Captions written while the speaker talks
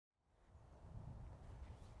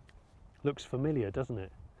looks familiar, doesn't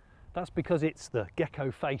it? That's because it's the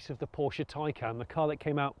gecko face of the Porsche Taycan, the car that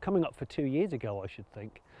came out coming up for 2 years ago, I should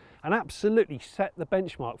think, and absolutely set the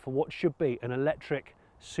benchmark for what should be an electric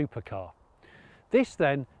supercar. This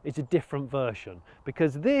then is a different version,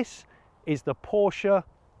 because this is the Porsche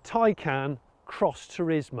Taycan Cross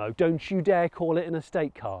Turismo. Don't you dare call it an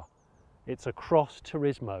estate car. It's a Cross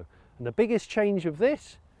Turismo. And the biggest change of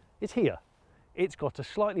this is here. It's got a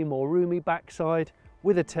slightly more roomy backside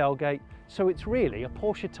with a tailgate, so it's really a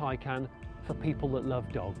Porsche Taycan for people that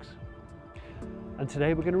love dogs. And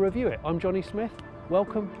today we're going to review it. I'm Jonny Smith.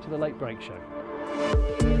 Welcome to the Late Break Show.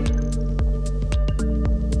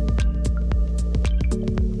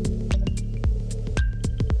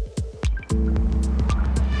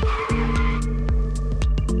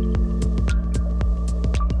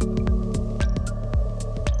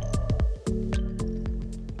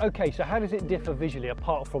 Okay, so how does it differ visually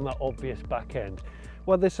apart from that obvious back end?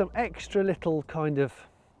 Well, there's some extra little kind of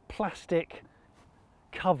plastic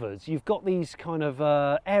covers. You've got these kind of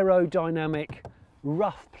aerodynamic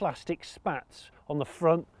rough plastic spats on the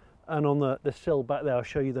front and on the sill back there. I'll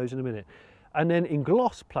show you those in a minute. And then in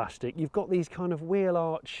gloss plastic, you've got these kind of wheel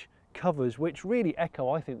arch covers, which really echo,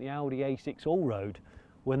 I think, the Audi A6 Allroad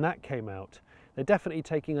when that came out. They're definitely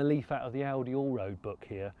taking a leaf out of the Audi Allroad book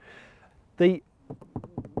here. The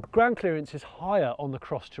ground clearance is higher on the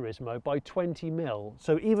Cross Turismo by 20 mil.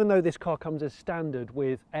 So even though this car comes as standard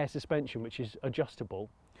with air suspension, which is adjustable,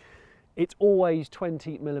 it's always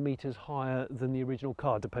 20 millimeters higher than the original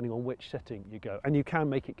car, depending on which setting you go. And you can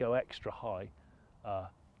make it go extra high,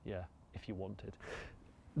 yeah, if you wanted.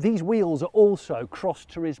 These wheels are also Cross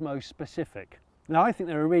Turismo specific. Now, I think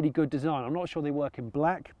they're a really good design. I'm not sure they work in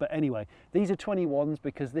black, but anyway, these are 21s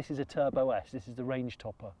because this is a Turbo S. This is the range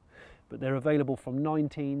topper. But they're available from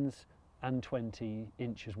 19s and 20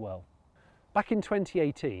 inch as well. Back in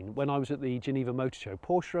 2018, when I was at the Geneva Motor Show,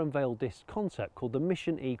 Porsche unveiled this concept called the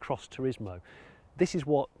Mission E Cross Turismo. This is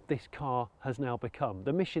what this car has now become.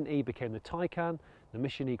 The Mission E became the Taycan, the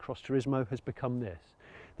Mission E Cross Turismo has become this.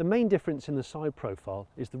 The main difference in the side profile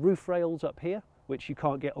is the roof rails up here, which you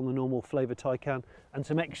can't get on the normal flavour Taycan, and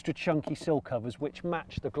some extra chunky sill covers which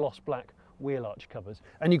match the gloss black wheel arch covers.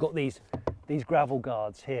 And you've got these gravel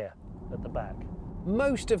guards here at the back.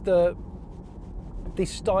 Most of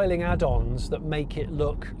these styling add-ons that make it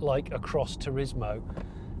look like a Cross Turismo,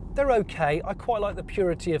 they're okay. I quite like the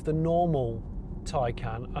purity of the normal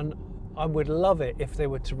Taycan, and I would love it if they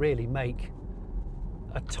were to really make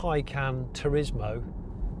a Taycan Turismo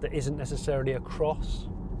that isn't necessarily a cross.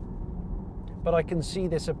 But I can see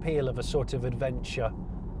this appeal of a sort of adventure,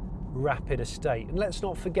 rapid estate. And let's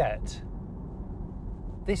not forget,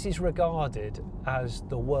 this is regarded as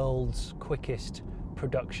the world's quickest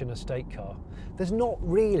production estate car. There's not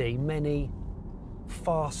really many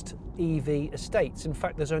fast EV estates. In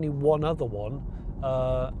fact, there's only one other one,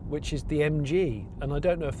 which is the MG. And I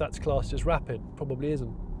don't know if that's classed as rapid, probably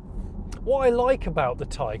isn't. What I like about the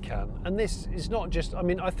Taycan, and this is not just, I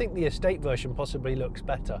mean, I think the estate version possibly looks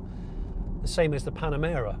better. The same as the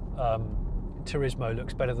Panamera Turismo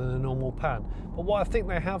looks better than the normal Pan. But what I think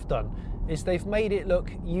they have done is they've made it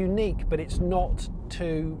look unique, but it's not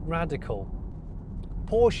too radical.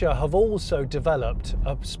 Porsche have also developed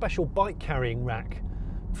a special bike carrying rack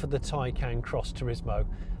for the Taycan Cross Turismo.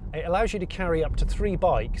 It allows you to carry up to 3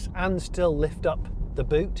 bikes and still lift up the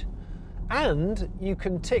boot. And you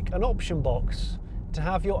can tick an option box to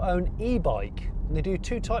have your own e-bike. And they do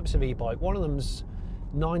 2 types of e-bike. One of them's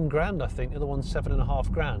 9 grand, I think, the other one's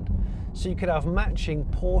 7.5 grand. So you could have matching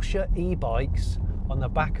Porsche e-bikes on the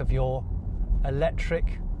back of your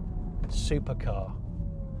electric supercar.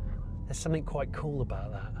 There's something quite cool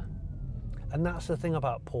about that. And that's the thing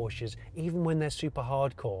about Porsches, even when they're super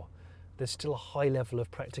hardcore, there's still a high level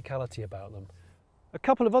of practicality about them. A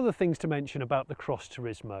couple of other things to mention about the Cross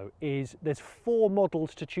Turismo is there's 4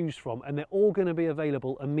 models to choose from, and they're all going to be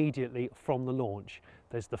available immediately from the launch.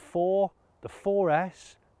 There's the 4, the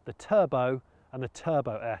 4S, the Turbo and the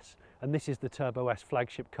Turbo S, and this is the Turbo S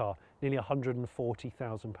flagship car, nearly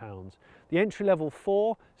 £140,000. The entry-level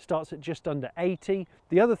 4 starts at just under 80.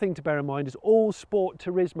 The other thing to bear in mind is all sport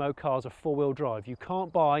Turismo cars are 4-wheel drive. You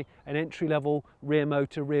can't buy an entry-level rear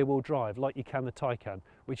motor rear-wheel drive like you can the Taycan,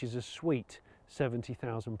 which is a sweet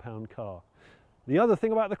 £70,000 car. The other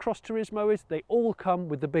thing about the Cross Turismo is they all come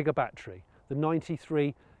with the bigger battery, the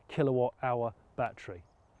 93 kilowatt hour battery.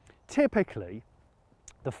 Typically,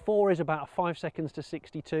 the 4 is about 5 seconds to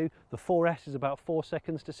 62, the 4S is about 4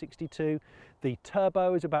 seconds to 62, the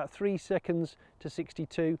Turbo is about 3 seconds to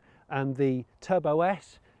 62, and the Turbo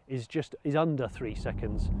S is under 3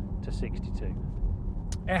 seconds to 62.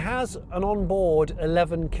 It has an onboard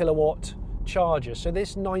 11 kilowatt charger, so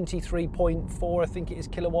this 93.4, I think it is,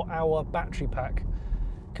 kilowatt hour battery pack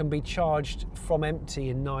can be charged from empty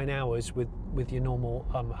in 9 hours with your normal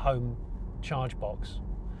home charge box.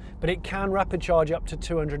 But it can rapid charge up to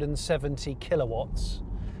 270 kilowatts,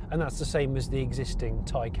 and that's the same as the existing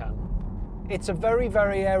Taycan. It's a very,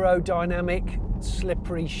 very aerodynamic,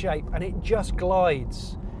 slippery shape, and it just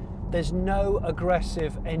glides. There's no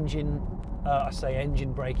aggressive engine,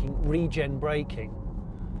 engine braking, regen braking,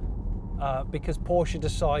 because Porsche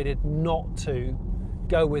decided not to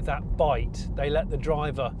go with that bite. They let the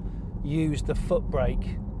driver use the foot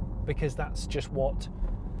brake because that's just what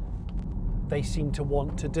they seem to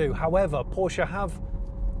want to do. However, Porsche have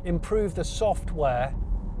improved the software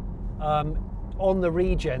on the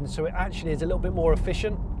regen, so it actually is a little bit more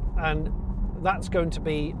efficient, and that's going to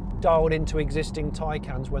be dialed into existing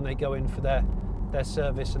Taycans when they go in for their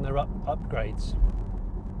service and their upgrades.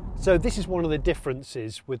 So this is one of the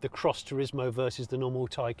differences with the Cross Turismo versus the normal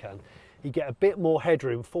Taycan. You get a bit more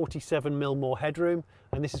headroom, 47mm more headroom,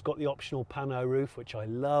 and this has got the optional pano roof, which I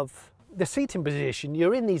love. The seating position,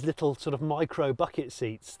 you're in these little sort of micro bucket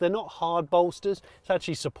seats. They're not hard bolsters, it's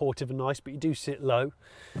actually supportive and nice, but you do sit low.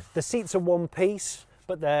 The seats are one piece,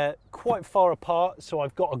 but they're quite far apart, so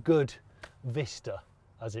I've got a good vista,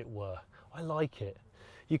 as it were. I like it.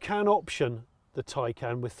 You can option the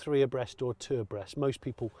Taycan with 3 abreast or 2 abreast. Most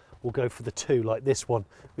people will go for the 2, like this one,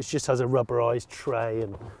 which just has a rubberized tray,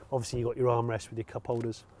 and obviously you've got your armrest with your cup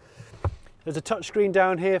holders. There's a touchscreen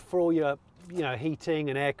down here for all your heating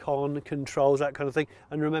and aircon controls, that kind of thing.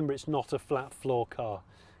 And remember, it's not a flat floor car,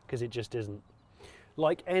 because it just isn't.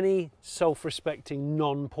 Like any self-respecting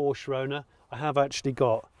non-Porsche owner, I have actually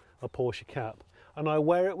got a Porsche cap, and I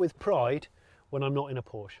wear it with pride when I'm not in a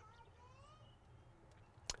Porsche.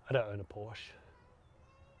 I don't own a Porsche.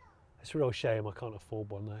 It's a real shame I can't afford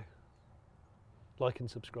one though. Like and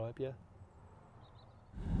subscribe, yeah.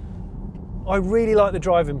 I really like the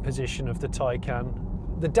driving position of the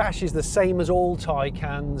Taycan. The dash is the same as all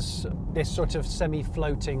Taycans, this sort of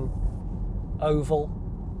semi-floating oval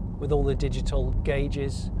with all the digital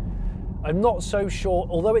gauges. I'm not so sure,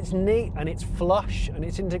 although it's neat and it's flush and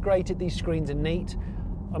it's integrated, these screens are neat,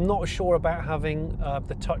 I'm not sure about having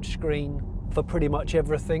the touch screen for pretty much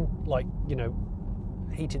everything, like, you know,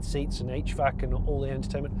 heated seats and HVAC and all the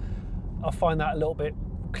entertainment. I find that a little bit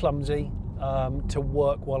clumsy to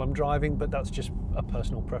work while I'm driving, but that's just a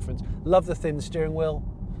personal preference. Love the thin steering wheel,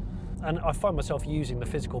 and I find myself using the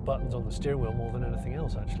physical buttons on the steering wheel more than anything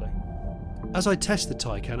else, actually. As I test the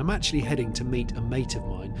Taycan, I'm actually heading to meet a mate of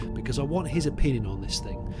mine because I want his opinion on this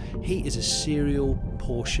thing. He is a serial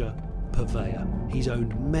Porsche purveyor. He's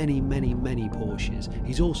owned many, many, many Porsches.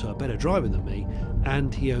 He's also a better driver than me,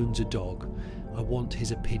 and he owns a dog. I want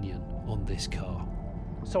his opinion on this car.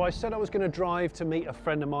 So I said I was going to drive to meet a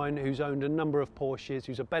friend of mine who's owned a number of Porsches,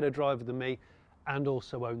 who's a better driver than me, and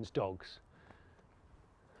also owns dogs.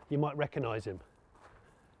 You might recognise him.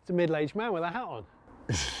 It's a middle-aged man with a hat on.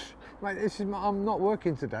 Mate, I'm not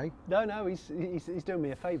working today. No, he's doing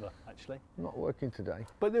me a favour, actually. I'm not working today.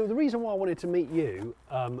 But the reason why I wanted to meet you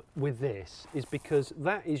with this is because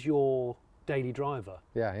that is your daily driver.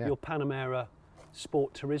 Yeah. Your Panamera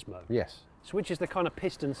Sport Turismo. Yes. So which is the kind of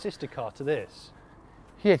piston sister car to this.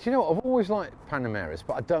 Yeah, do you know what? I've always liked Panameras,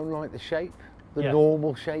 but I don't like the shape, the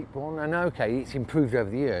normal shape one. And okay, it's improved over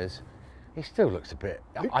the years. It still looks a bit,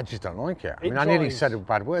 I just don't like it. I mean, I nearly said a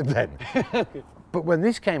bad word then. But when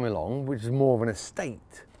this came along, which is more of an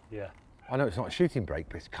estate, I know it's not a shooting brake,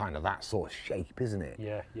 but it's kind of that sort of shape, isn't it?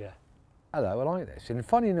 Yeah. Hello, I like this. And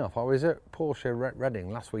funny enough, I was at Porsche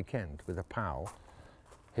Reading last weekend with a pal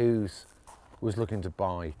who was looking to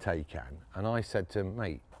buy Taycan, and I said to him,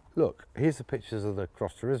 mate, look, here's the pictures of the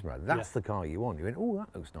Cross Turismo. That's the car you want. He went, oh,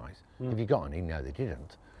 that looks nice. Have you got any? No, they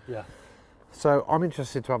didn't. Yeah. So I'm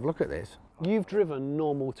interested to have a look at this. You've driven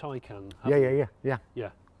normal Taycan, Yeah.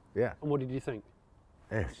 And what did you think?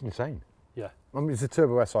 Yeah, it's insane. Yeah. I mean, it's a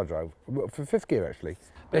Turbo S I drove, for 5th gear actually.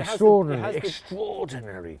 But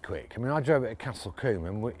Extraordinarily quick. I mean, I drove it at Castle Combe,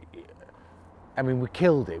 and we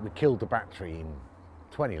killed it. We killed the battery in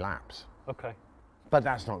 20 laps. Okay. But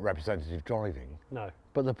that's not representative driving. No.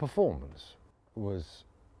 But the performance was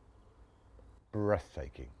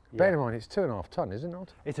breathtaking. Bear in mind, it's 2.5 tonne, is it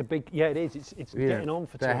not? It's a big, it is. It's getting on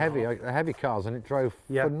for 2.5. They're heavy cars, and it drove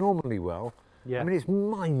phenomenally well. Yeah. I mean, it's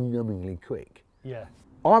mind-numbingly quick. Yeah.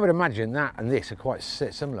 I would imagine that and this are quite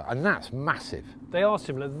similar, and that's massive. They are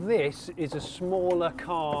similar. This is a smaller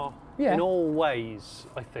car in all ways,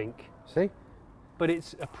 I think. See? But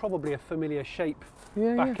it's probably a familiar shape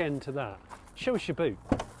back end to that. Show us your boot.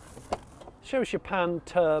 Show us your pan,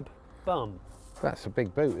 turb, bum. That's a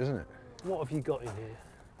big boot, isn't it? What have you got in here?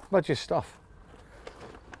 Well, just stuff.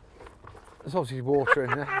 There's obviously water in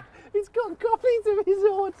there. He's got copies of his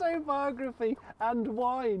autobiography and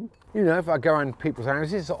wine. You know, if I go around people's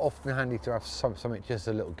houses, it's often handy to have something, just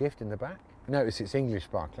a little gift in the back. Notice it's English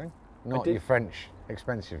sparkling, not your French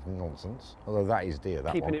expensive nonsense, although that is dear,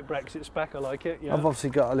 that Keeping one. it Brexit spec, I like it, yeah. I've obviously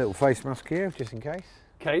got a little face mask here, just in case.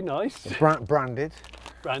 Okay, nice. Branded.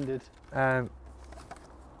 Branded.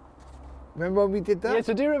 Remember when we did that? Yes,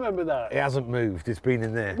 I do remember that. It hasn't moved, it's been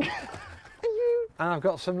in there. And I've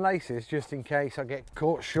got some laces, just in case I get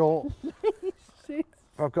caught short. Laces?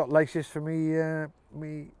 I've got laces for me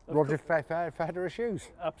Roger Federer shoes.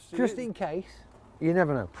 Absolutely. Just in case. You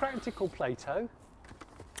never know. Practical Plato.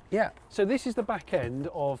 Yeah. So this is the back end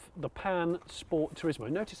of the Pan Sport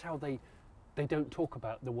Turismo. Notice how they don't talk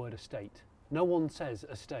about the word estate. No one says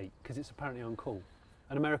estate because it's apparently uncool.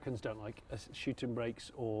 And Americans don't like shooting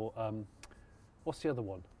brakes or, what's the other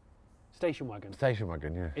one? Station wagon. Station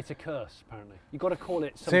wagon, yeah. It's a curse, apparently. You've got to call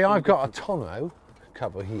it something. See, I've got different. a tonneau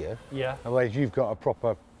cover here. Yeah. Whereas you've got a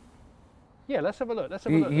proper... Yeah, let's have a look. Let's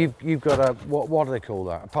have a look. You've got a, what do they call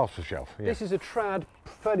that? A parcel shelf. Yeah. This is a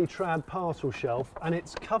fairly trad parcel shelf, and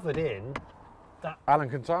it's covered in that...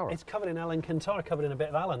 Alcantara. It's covered in Alcantara, covered in a bit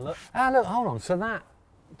of Allen, look. Ah, look, hold on. So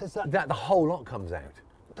Does that... the whole lot comes out.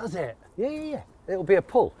 Does it? Yeah. It'll be a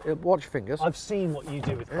pull. Watch your fingers. I've seen what you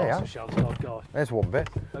do with parcel shelves. Oh, God. There's one bit.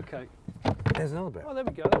 Okay. There's another bit. Oh, there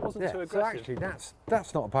we go. That wasn't too aggressive. So actually,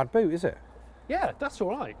 that's not a bad boot, is it? Yeah, that's all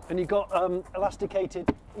right. And you've got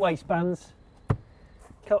elasticated waistbands.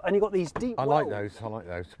 And you've got these deep... I like those.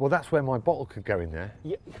 Well, that's where my bottle could go in there.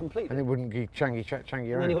 Yeah, completely. And it wouldn't be changy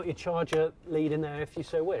And around. then you've got your charger lead in there if you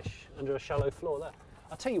so wish, under a shallow floor there.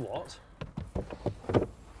 I'll tell you what,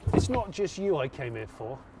 it's not just you I came here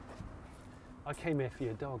for. I came here for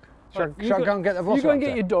your dog. Shall I go and get the Velociraptor? You go and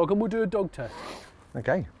get your dog and we'll do a dog test.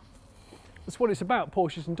 Okay. That's what it's about,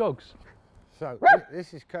 Porsches and dogs. So,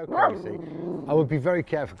 this is Coco, you see. I would be very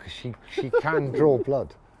careful because she can draw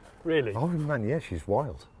blood. Really? Oh man, yeah, she's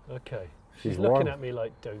wild. Okay. She's looking wild. at me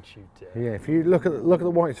like, don't you dare. Yeah, if you look at the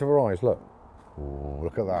whites of her eyes, look. Ooh,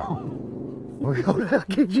 look at that.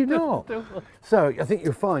 I kid you not. So, I think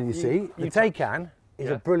you'll find, you see, the Taycan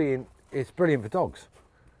is it's brilliant for dogs.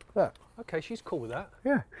 Look. Okay, she's cool with that.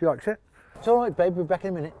 Yeah, she likes it. It's all right, babe, we're back in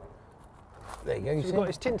a minute. There you go, you She's see. got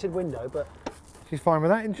this tinted window, but... She's fine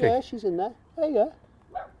with that, isn't she? Yeah, she's in there. There you go.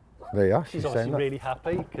 There you are. She's obviously really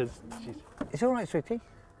happy because she's... It's all right, sweetie.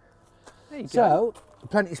 There you go. So,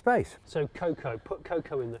 plenty of space. So Coco, put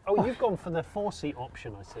Coco in there. Oh, you've gone for the 4-seat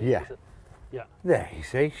option, I see. Yeah. Yeah. There, you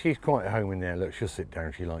see, she's quite at home in there. Look, she'll sit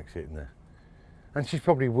down. She likes it in there. And she's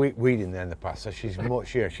probably weeding there in the past, so she's more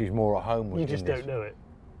at home with You just don't know it.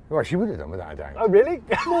 Well, she would have done without a doubt. Oh, really?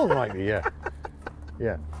 More than likely, yeah.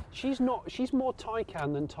 Yeah. She's more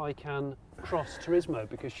Taycan than Taycan Cross Turismo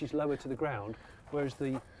because she's lower to the ground, whereas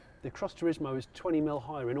the Cross Turismo is 20 mil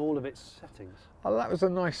higher in all of its settings. Well, that was a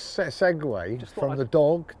nice segue from the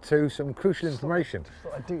dog to some crucial information. Just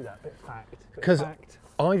thought I'd do that, bit of fact. Because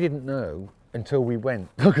I didn't know until we went,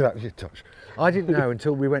 look at that, just touch. I didn't know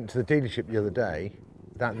until we went to the dealership the other day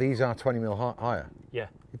that these are 20 mil higher. Yeah.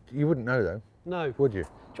 You wouldn't know though. No. Would you?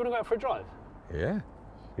 Do you want to go out for a drive? Yeah.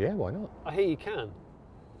 Yeah, why not? I hear you can.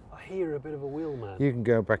 I hear you're a bit of a wheel man. You can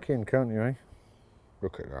go back in, can't you, eh?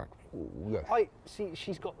 Look at that. Ooh, yes. I see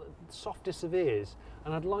she's got the softest of ears,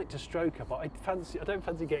 and I'd like to stroke her, but I don't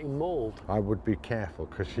fancy getting mauled. I would be careful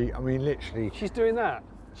because she, I mean, literally. She's doing that.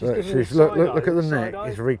 She's look, giving she's, look at the side neck. eye.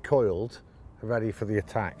 It's recoiled, ready for the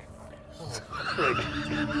attack.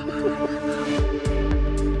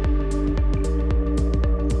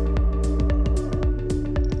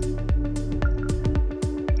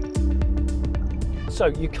 So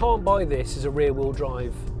you can't buy this as a rear-wheel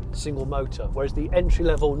drive single motor, whereas the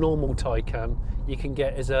entry-level normal Taycan you can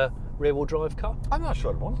get as a rear-wheel drive car. I'm not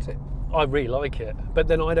sure I'd want it. I really like it, but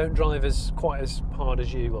then I don't drive quite as hard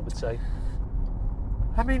as you, I would say.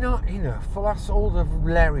 I mean, you know, for us, all the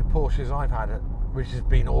Larry Porsches I've had, which has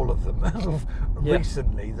been all of them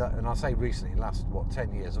recently, and I say recently, last, what,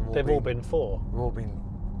 10 years? They've all been 4. They've all been,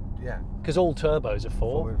 yeah. Because all turbos are 4.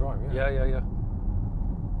 Four-wheel drive, yeah. Yeah.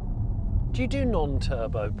 Do you do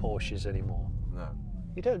non-turbo Porsches anymore? No.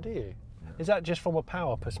 You don't, do you? No. Is that just from a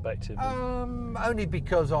power perspective? Only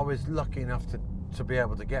because I was lucky enough to be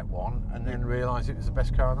able to get one and then realise it was the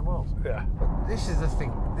best car in the world. Yeah. But this is the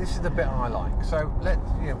thing, this is the bit I like. So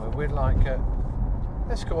we're like,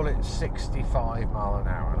 let's call it 65 mile an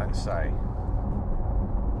hour, let's say.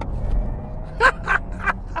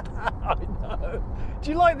 I know. Do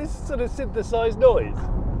you like this sort of synthesised noise?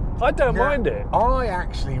 I don't mind it. I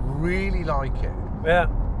actually really like it. Yeah.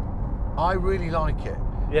 I really like it.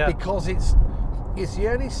 Yeah. Because it's the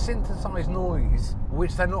only synthesized noise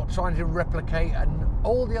which they're not trying to replicate, and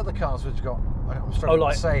all the other cars which have got, I'm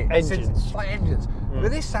struggling to say it. Engines. It's like engines.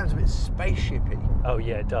 But this sounds a bit spaceshipy. Oh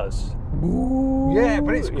yeah, it does. Ooh, yeah,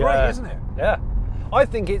 but it's great, isn't it? Yeah. I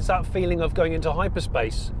think it's that feeling of going into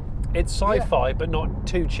hyperspace. It's sci-fi, but not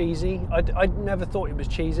too cheesy. I never thought it was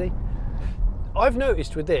cheesy. I've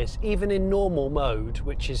noticed with this, even in normal mode,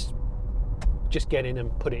 which is just get in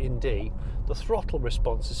and put it in D, the throttle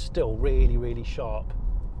response is still really, really sharp.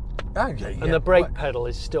 Oh, yeah, yeah. And the brake pedal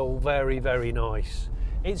is still very, very nice.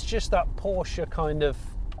 It's just that Porsche kind of,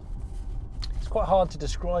 it's quite hard to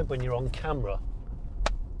describe when you're on camera.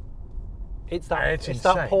 It's that, it's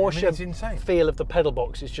that Porsche feel of the pedal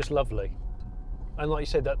box is just lovely. And like you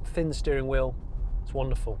said, that thin steering wheel, it's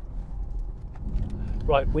wonderful.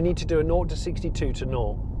 Right, we need to do a 0 to 62 to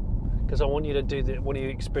 0, because I want you to do the one of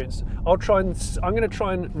your experience. I'm going to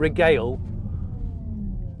try and regale.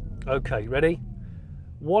 Okay, ready?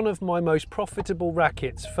 One of my most profitable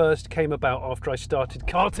rackets first came about after I started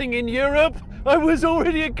karting in Europe. I was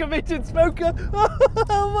already a committed smoker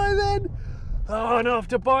by then. Oh, and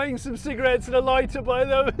after buying some cigarettes and a lighter by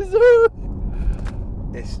those.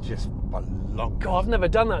 It's just a long. God, I've never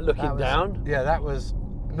done that looking down. Yeah, that was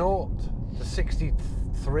 0 to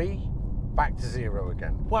 63, back to 0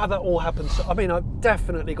 again. Wow, that all happened. So, I mean, I've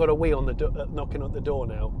definitely got a wee on the knocking at the door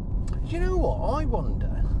now. Do you know what? I wonder.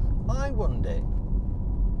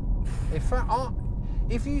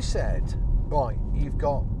 If you said, right, you've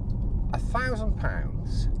got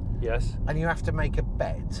 £1,000. Yes. And you have to make a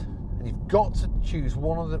bet, and you've got to choose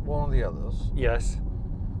one of the others. Yes.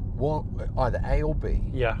 One, either A or B.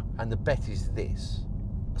 Yeah. And the bet is this: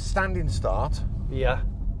 a standing start. Yeah.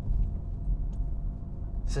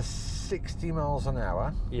 To 60 miles an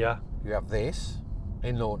hour. Yeah. You have this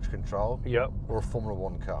in launch control. Yeah. Or a Formula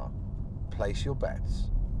 1 car. Place your bets.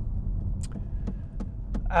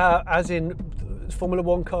 As in Formula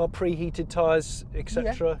 1 car, preheated tyres,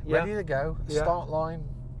 etc. Yeah. Ready to go. Yeah. Start line.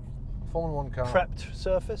 Formula 1 car. Prepped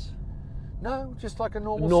surface? No, just like a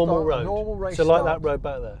normal road. A normal race. So like that road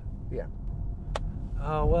back there. Yeah.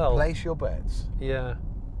 Oh well. Place your bets. Yeah.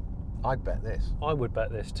 I'd bet this. I would bet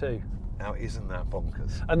this too. Now, isn't that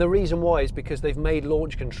bonkers? And the reason why is because they've made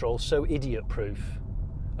launch control so idiot-proof.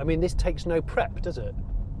 I mean, this takes no prep, does it?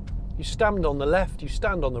 You stand on the left, you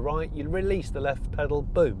stand on the right, you release the left pedal,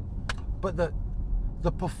 boom. But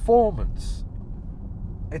the performance,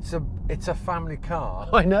 it's a family car.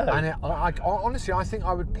 I know. And honestly, I think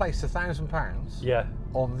I would place £1,000. Yeah.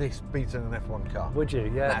 On this beating an F1 car. Would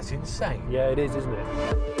you? Yeah. That's insane. Yeah, it is, isn't it?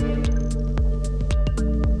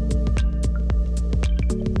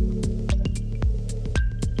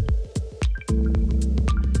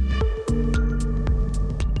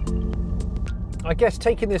 I guess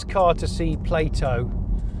taking this car to see Plato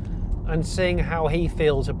and seeing how he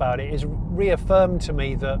feels about it is reaffirmed to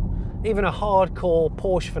me that even a hardcore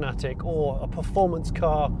Porsche fanatic or a performance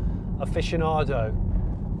car aficionado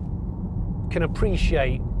can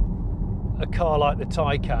appreciate a car like the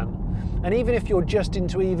Taycan. And even if you're just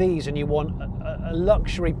into EVs and you want a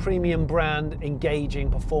luxury premium brand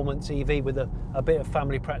engaging performance EV with a bit of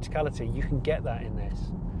family practicality, you can get that in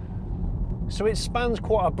this. So it spans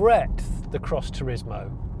quite a breadth, the Cross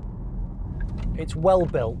Turismo. It's well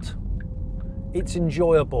built, it's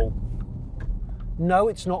enjoyable. No,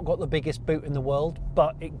 it's not got the biggest boot in the world,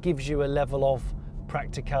 but it gives you a level of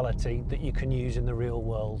practicality that you can use in the real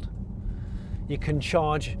world. You can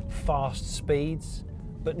charge fast speeds,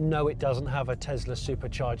 but no, it doesn't have a Tesla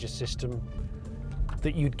supercharger system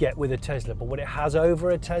that you'd get with a Tesla. But what it has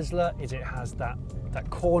over a Tesla is it has that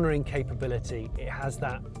cornering capability. It has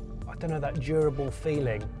that, I don't know, that durable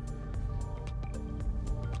feeling.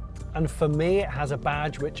 And for me, it has a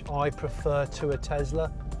badge which I prefer to a Tesla.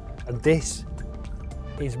 And this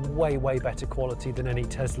is way, way better quality than any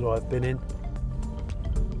Tesla I've been in.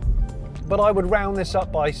 But I would round this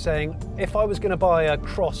up by saying, if I was going to buy a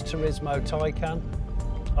Cross Turismo Taycan,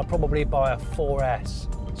 I'd probably buy a 4S,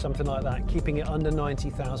 something like that, keeping it under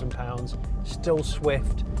 £90,000, still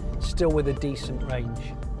swift, still with a decent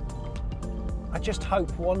range. I just hope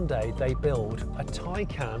one day they build a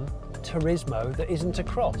Taycan Turismo that isn't a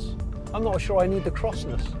Cross. I'm not sure I need the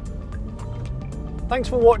crossness. Thanks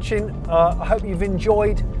for watching. I hope you've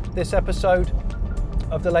enjoyed this episode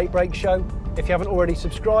of The Late Break Show. If you haven't already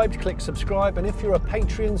subscribed, click subscribe. And if you're a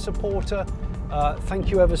Patreon supporter, thank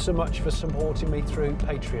you ever so much for supporting me through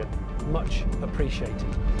Patreon. Much appreciated.